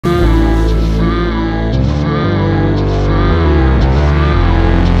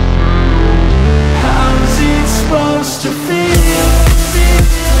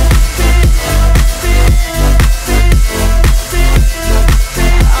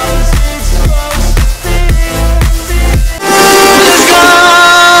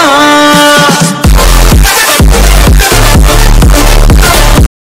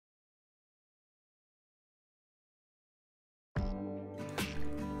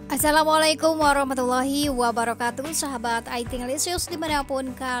Assalamualaikum warahmatullahi wabarakatuh, sahabat Ayu Ting-Ting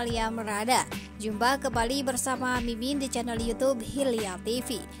dimanapun kalian berada. Jumpa kembali bersama Mimin di channel YouTube Hilya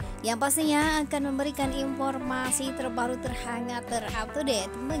TV, yang pastinya akan memberikan informasi terbaru, terhangat, terupdate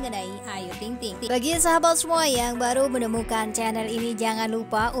mengenai Ayu Ting-Ting. Bagi sahabat semua yang baru menemukan channel ini, jangan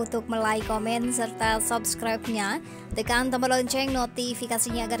lupa untuk like, komen, serta subscribe-nya. Tekan tombol lonceng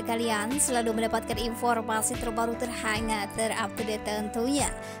notifikasinya agar kalian selalu mendapatkan informasi terbaru, terhangat, terupdate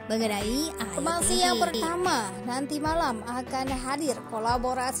tentunya mengenai Ayu Ting-Ting. Yang pertama, nanti malam akan hadir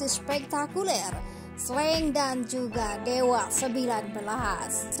kolaborasi spektakuler Slang dan juga Dewa 19.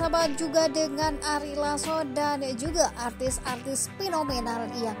 Sahabat, juga dengan Ari Lasso dan juga artis-artis fenomenal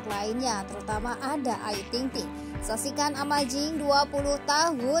yang lainnya, terutama ada Ayu Ting-Ting. Saksikan Amazing 20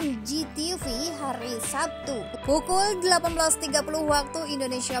 tahun GTV hari Sabtu pukul 18.30 waktu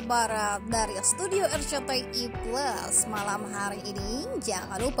Indonesia Barat dari studio RCTI Plus. Malam hari ini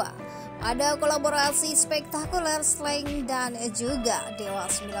jangan lupa ada kolaborasi spektakuler Slang dan juga Dewa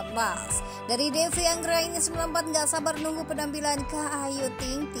 19. Dari Devi Anggra ini 94 gak sabar nunggu penampilan ke Ayu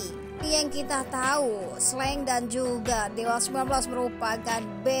Ting-Ting. Yang kita tahu, Slang dan juga Dewa 19 merupakan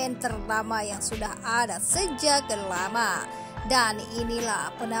band ternama yang sudah ada sejak lama. Dan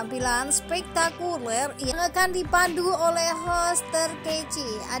inilah penampilan spektakuler yang akan dipandu oleh host terkece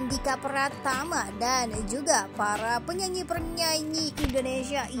Andika Pratama dan juga para penyanyi-penyanyi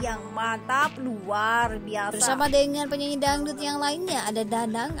Indonesia yang mantap luar biasa. Bersama dengan penyanyi dangdut yang lainnya, ada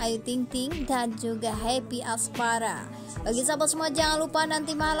Danang, Ayu Ting-Ting, dan juga Happy Aspara. Bagi sahabat semua, jangan lupa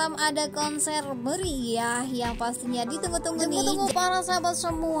nanti malam ada konser meriah yang pastinya ditunggu-tunggu nih. Tunggu para sahabat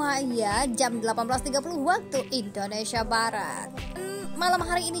semua ya, jam 18.30 waktu Indonesia Barat. Malam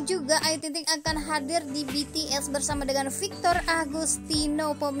hari ini juga Ayu Ting-Ting akan hadir di BTS bersama dengan Victor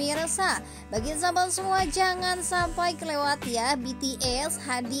Agustino, pemirsa. Bagi sahabat semua, jangan sampai kelewat ya, BTS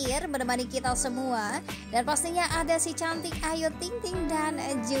hadir menemani kita semua. Dan pastinya ada si cantik Ayu Ting-Ting dan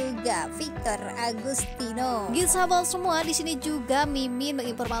juga Victor Agustino. Bagi sahabat semua, di sini juga Mimin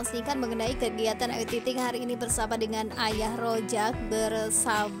menginformasikan mengenai kegiatan Ayu Ting-Ting hari ini bersama dengan Ayah Rojak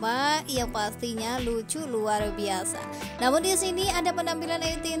bersama yang pastinya lucu luar biasa. Namun di sini ada penampilan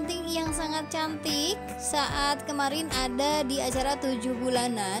Ayu Ting-Ting yang sangat cantik saat kemarin ada di acara 7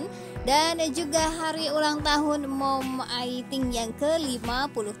 bulanan dan juga hari ulang tahun Mom Ayu Ting yang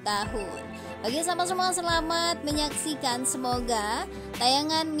ke-50 tahun. Bagi sahabat semua, selamat menyaksikan. Semoga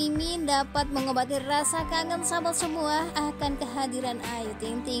tayangan Mimin dapat mengobati rasa kangen sahabat semua akan kehadiran Ayu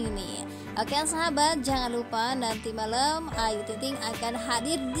Ting-Ting nih. Oke sahabat, jangan lupa nanti malam Ayu Ting-Ting akan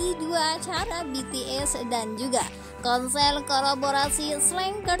hadir di 2 acara BTS dan juga konser kolaborasi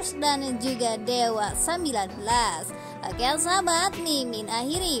Slankers dan juga Dewa 19. Oke sahabat, Mimin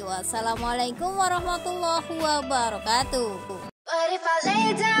akhiri. Wassalamualaikum warahmatullahi wabarakatuh. But if I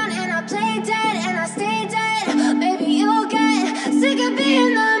lay down and I play dead and I stay dead, maybe you'll get sick of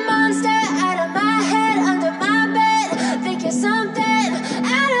being the monster out of my head, under my bed. Think you're something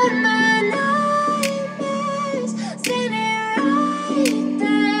out of my nightmares, standing right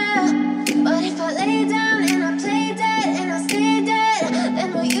there. But if I lay down and I play dead and I stay dead,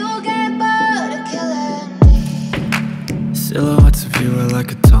 then will you get bored of killing me? Silhouettes of you are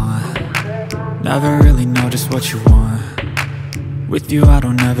like a taunt. Never really know just what you want. With you I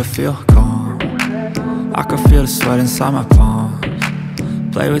don't ever feel calm. I can feel the sweat inside my palms.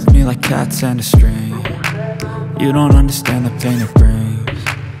 Play with me like cats and a string. You don't understand the pain it brings.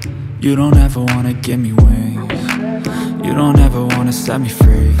 You don't ever wanna give me wings. You don't ever wanna set me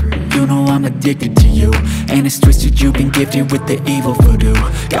free. You know I'm addicted to you, and it's twisted, you've been gifted with the evil voodoo.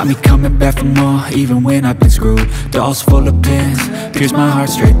 Got me coming back for more, even when I've been screwed. Dolls full of pins, pierce my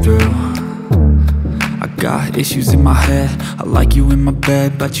heart straight through. I got issues in my head, I like you in my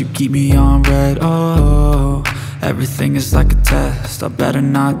bed, but you keep me on red. Oh, everything is like a test, I better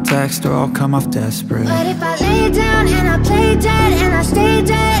not text or I'll come off desperate. But if I lay down and I play dead and I stay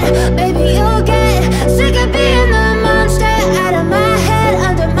dead, baby you'll get sick of being the monster out of my head,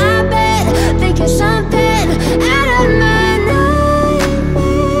 under my bed. Think you're something out of my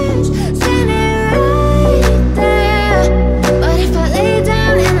nightmares, standing right there. But if I lay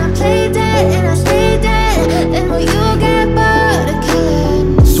down and I play dead and I stay dead, then will you get bored of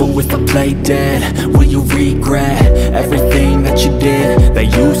killing me? So if I play dead, will you regret everything that you did, that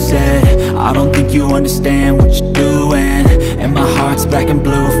you said? I don't think you understand what you're doing, and my heart's black and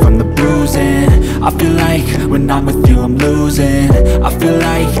blue from the bruising. I feel like when I'm with you I'm losing. I feel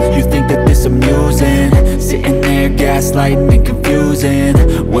like you think that this amusing, sitting there gaslighting and confusing.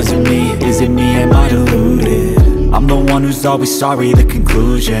 Was it me? Is it me? Am I deluded? I'm I'm the one who's always sorry, the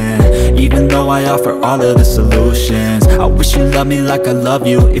conclusion. Even though I offer all of the solutions, I wish you loved me like I love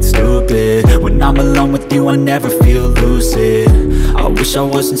you, it's stupid. When I'm alone with you I never feel lucid. I wish I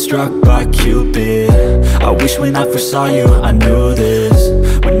wasn't struck by Cupid. I wish when I first saw you I knew this.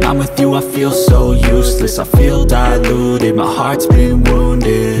 When I'm with you I feel so useless, I feel diluted, my heart's been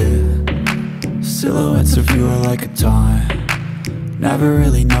wounded. Silhouettes of you are like a taunt, never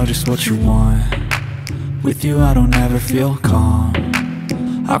really know just what you want. With you I don't ever feel calm,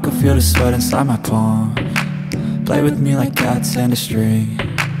 I can feel the sweat inside my palms. Play with me like cats and a string.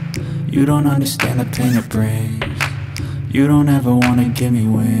 You don't understand the pain it brings. You don't ever wanna give me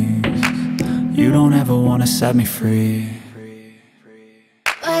wings. You don't ever wanna set me free.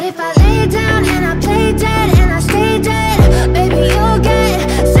 But if I lay down and I play dead and I stay dead, baby you'll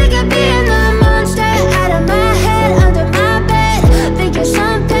get sick of being the monster out of my head, under my bed. Think you're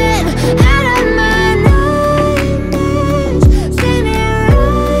something out of my nightmares. See me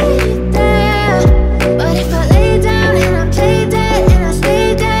right there. But if I lay down and I play dead and I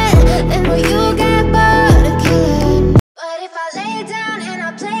stay dead, then will you get bored of killing? But if I lay down and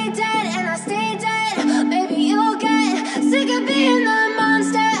I play dead and I stay dead, baby you'll get sick of being the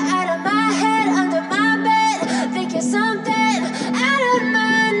monster out of my head, under my bed. Think you're something out of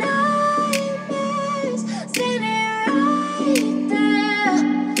my nightmares. See me right there.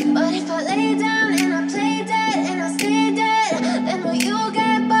 But if I lay down and I play dead and I stay dead, then will you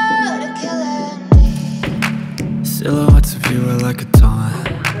get bored of killing me? Silhouettes of you are like a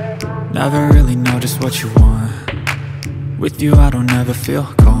taunt, never really know just what you want. With you I don't ever feel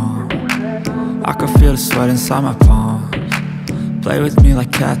calm, I can feel the sweat inside my palms. Play with me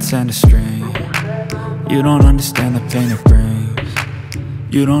like cats and a string. You don't understand the pain it brings.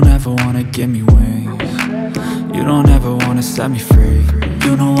 You don't ever wanna give me wings. You don't ever wanna set me free.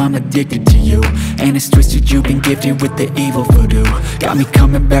 You know I'm addicted to you, and it's twisted, you've been gifted with the evil voodoo. Got me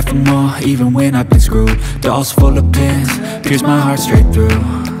coming back for more, even when I've been screwed. Dolls full of pins, pierce my heart straight through.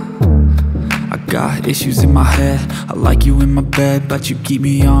 I got issues in my head, I like you in my bed, but you keep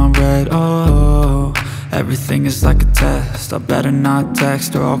me on red. Oh, everything is like a test, I better not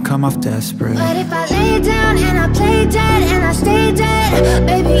text or I'll come off desperate. But if I lay down and I play dead and I stay dead,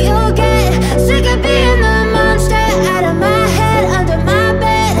 baby you'll get sick of being the monster out of my head, under my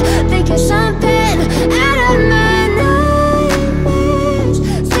bed. Think you're something out of my nightmares.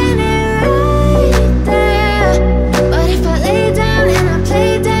 See me right there. But if I lay down and I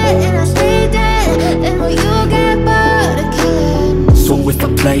play dead and I stay dead, then will you get bored of killing? So if I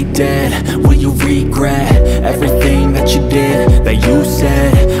play dead, will you regret everything that you did, that you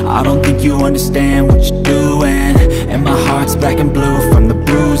said? I don't think you understand what you're doing, and my heart's black and blue from the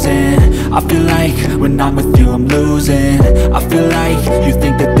bruising. I feel like when I'm with you I'm losing. I feel like you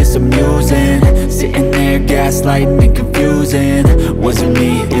think that this amusing, sitting there gaslighting and confusing. Was it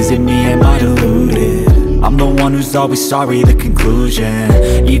me? Is it me? Am I deluded? I'm the one who's always sorry, the conclusion.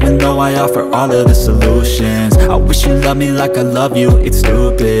 Even though I offer all of the solutions, I wish you loved me like I love you, it's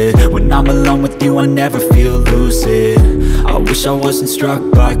stupid. When I'm alone with you I never feel lucid. I wish I wasn't struck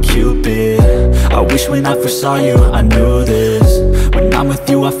by Cupid. I wish when I first saw you I knew this. When I'm with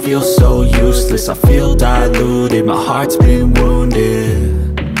you I feel so useless, I feel diluted, my heart's been wounded.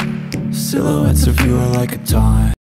 Silhouettes of you are like a taunt.